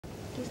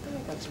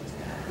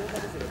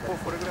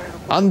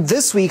On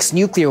this week's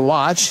Nuclear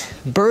Watch,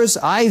 bird's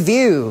eye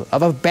view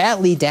of a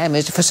badly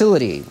damaged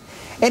facility.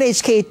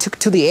 NHK took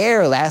to the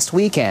air last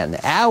weekend,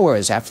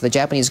 hours after the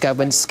Japanese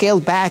government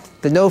scaled back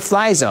the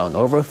no-fly zone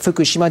over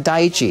Fukushima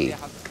Daiichi.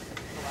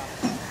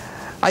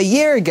 A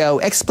year ago,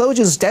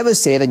 explosions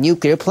devastated a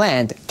nuclear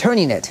plant,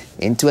 turning it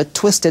into a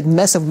twisted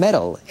mess of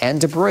metal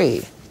and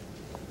debris.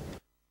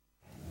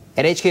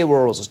 NHK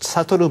World's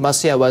Satoru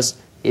Masuya was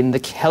in the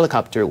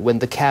helicopter when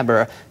the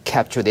camera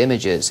captured the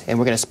images, and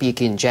we're going to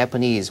speak in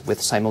Japanese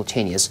with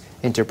simultaneous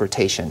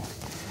interpretation.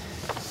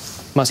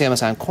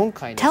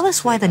 Tell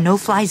us why the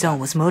no-fly zone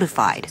was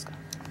modified.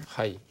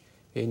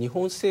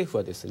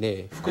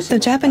 The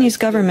Japanese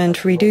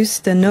government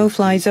reduced the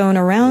no-fly zone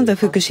around the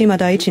Fukushima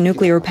Daiichi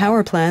nuclear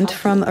power plant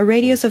from a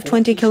radius of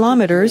 20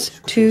 kilometers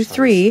to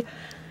 3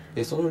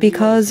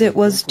 because it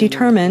was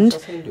determined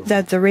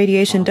that the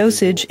radiation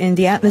dosage in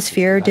the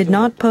atmosphere did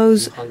not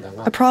pose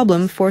a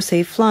problem for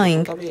safe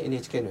flying.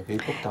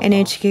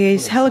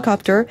 NHK's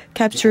helicopter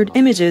captured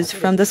images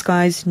from the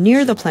skies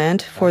near the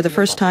plant for the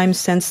first time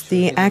since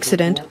the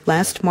accident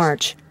last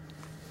March.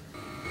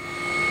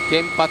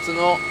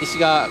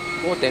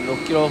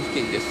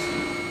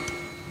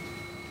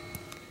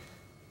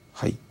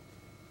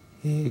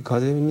 Now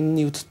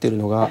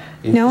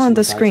on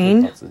the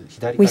screen,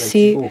 we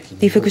see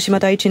the Fukushima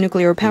Daiichi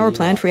nuclear power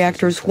plant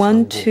reactors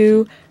 1,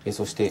 2,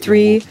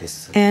 3,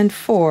 and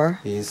 4.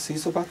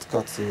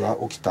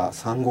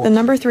 The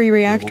number 3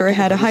 reactor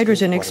had a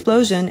hydrogen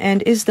explosion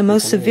and is the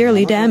most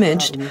severely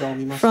damaged.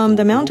 From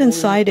the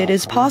mountainside, it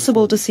is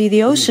possible to see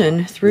the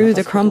ocean through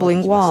the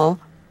crumbling wall.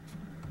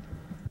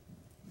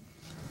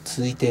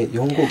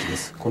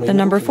 The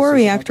number 4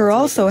 reactor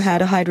also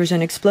had a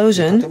hydrogen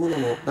explosion.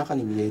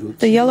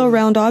 The yellow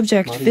round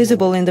object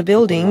visible in the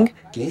building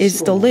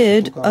is the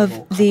lid of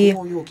the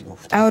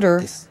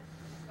outer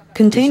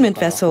containment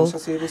vessel.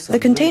 The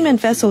containment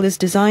vessel is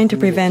designed to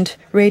prevent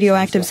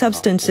radioactive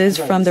substances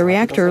from the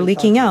reactor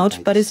leaking out,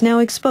 but is now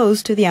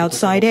exposed to the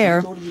outside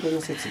air.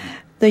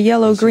 The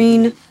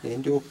yellow-green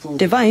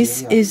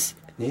device is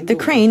the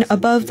crane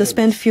above the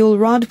spent fuel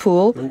rod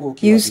pool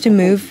used to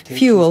move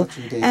fuel.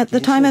 At the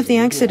time of the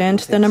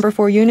accident, the number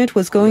 4 unit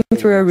was going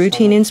through a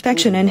routine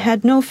inspection and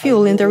had no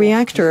fuel in the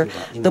reactor.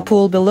 The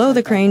pool below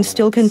the crane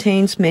still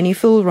contains many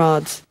fuel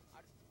rods.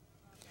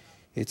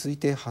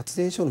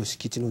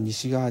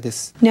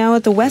 Now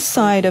at the west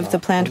side of the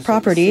plant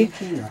property,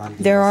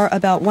 there are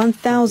about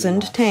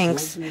 1,000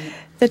 tanks.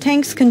 The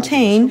tanks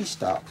contain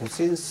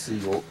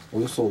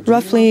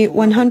roughly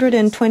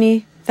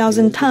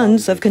 120,000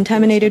 tons of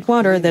contaminated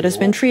water that has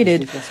been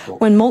treated.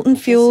 When molten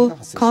fuel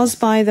caused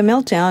by the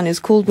meltdown is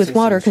cooled with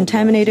water,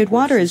 contaminated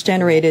water is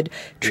generated.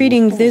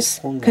 Treating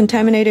this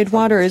contaminated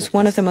water is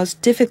one of the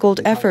most difficult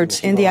efforts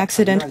in the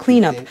accident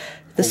cleanup.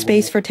 The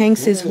space for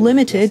tanks is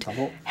limited.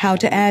 How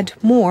to add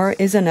more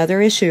is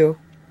another issue.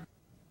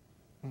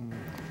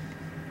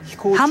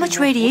 How much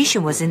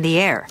radiation was in the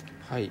air?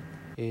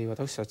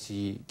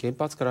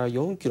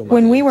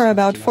 When we were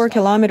about 4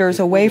 kilometers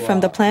away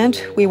from the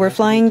plant, we were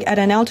flying at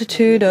an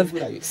altitude of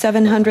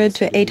 700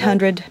 to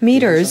 800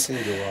 meters.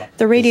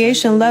 The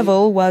radiation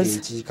level was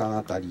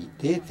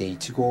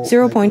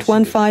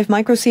 0.15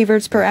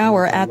 microsieverts per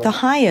hour at the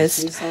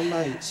highest.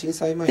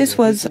 This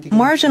was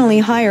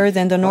marginally higher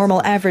than the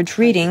normal average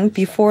reading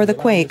before the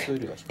quake.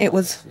 It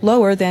was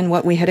lower than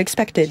what we had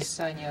expected.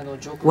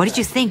 What did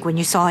you think when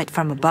you saw it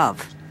from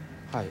above?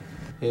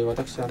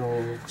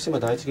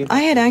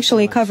 I had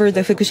actually covered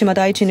the Fukushima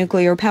Daiichi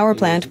nuclear power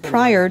plant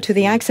prior to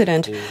the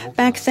accident.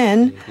 Back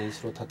then,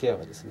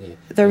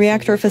 the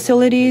reactor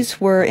facilities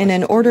were in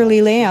an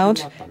orderly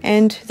layout,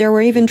 and there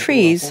were even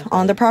trees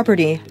on the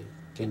property.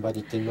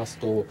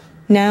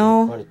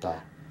 Now,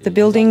 the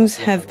buildings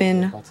have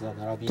been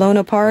blown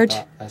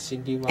apart,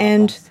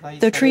 and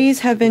the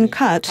trees have been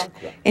cut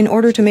in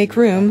order to make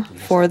room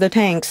for the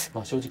tanks.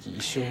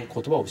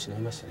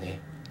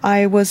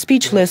 I was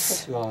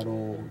speechless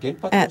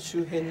at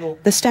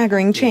the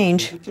staggering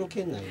change.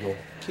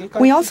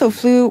 We also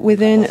flew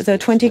within the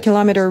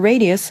 20-kilometer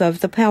radius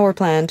of the power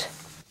plant.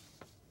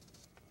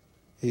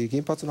 The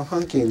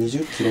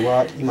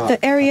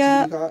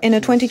area in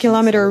a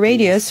 20-kilometer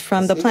radius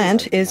from the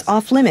plant is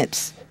off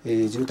limits.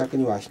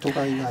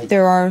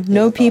 There are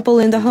no people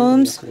in the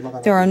homes.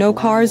 There are no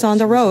cars on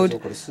the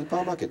road.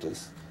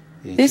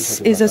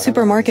 This is a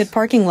supermarket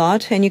parking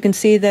lot, and you can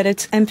see that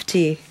it's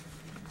empty.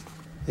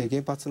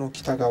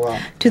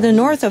 To the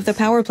north of the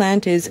power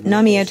plant is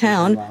Namiya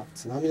town.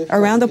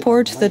 Around the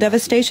port, the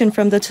devastation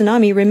from the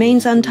tsunami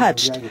remains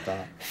untouched.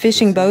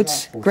 Fishing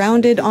boats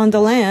grounded on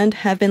the land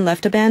have been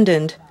left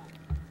abandoned.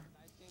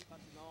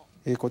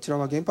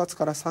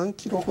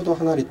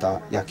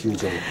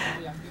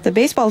 The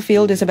baseball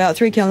field is about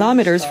 3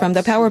 kilometers from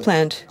the power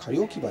plant.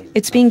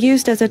 It's being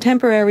used as a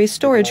temporary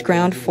storage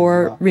ground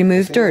for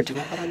removed dirt.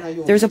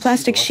 There's a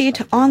plastic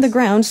sheet on the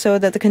ground so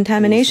that the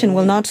contamination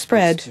will not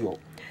spread.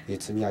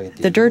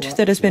 The dirt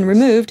that has been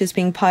removed is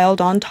being piled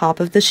on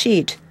top of the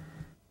sheet.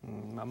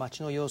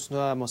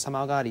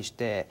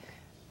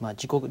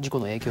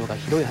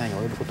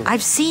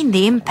 I've seen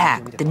the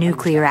impact the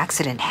nuclear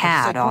accident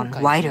had on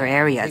wider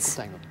areas.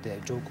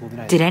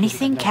 Did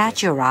anything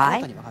catch your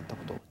eye?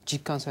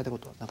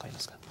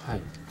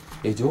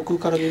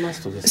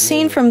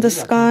 Seen from the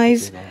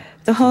skies,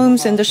 the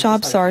homes and the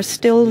shops are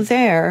still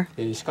there.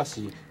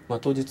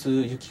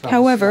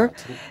 However,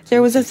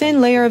 there was a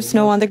thin layer of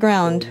snow on the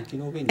ground,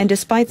 and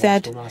despite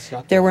that,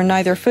 there were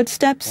neither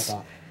footsteps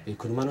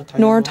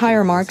nor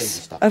tire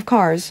marks of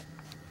cars.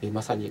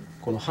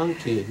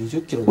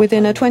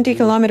 Within a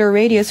 20-kilometer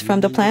radius from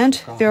the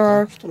plant, there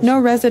are no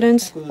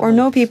residents or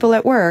no people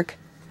at work.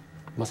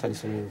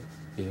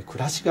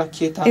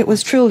 It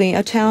was truly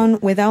a town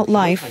without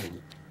life,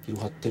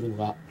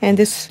 and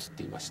this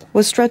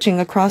was stretching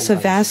across a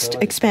vast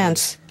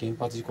expanse.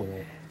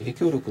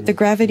 The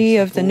gravity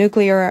of the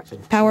nuclear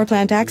power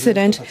plant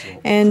accident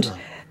and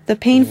the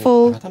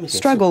painful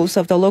struggles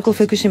of the local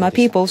Fukushima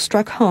people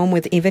struck home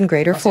with even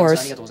greater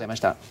force.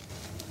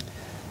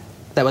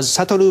 That was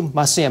Satoru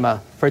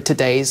Masuyama for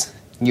today's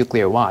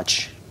Nuclear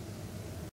Watch.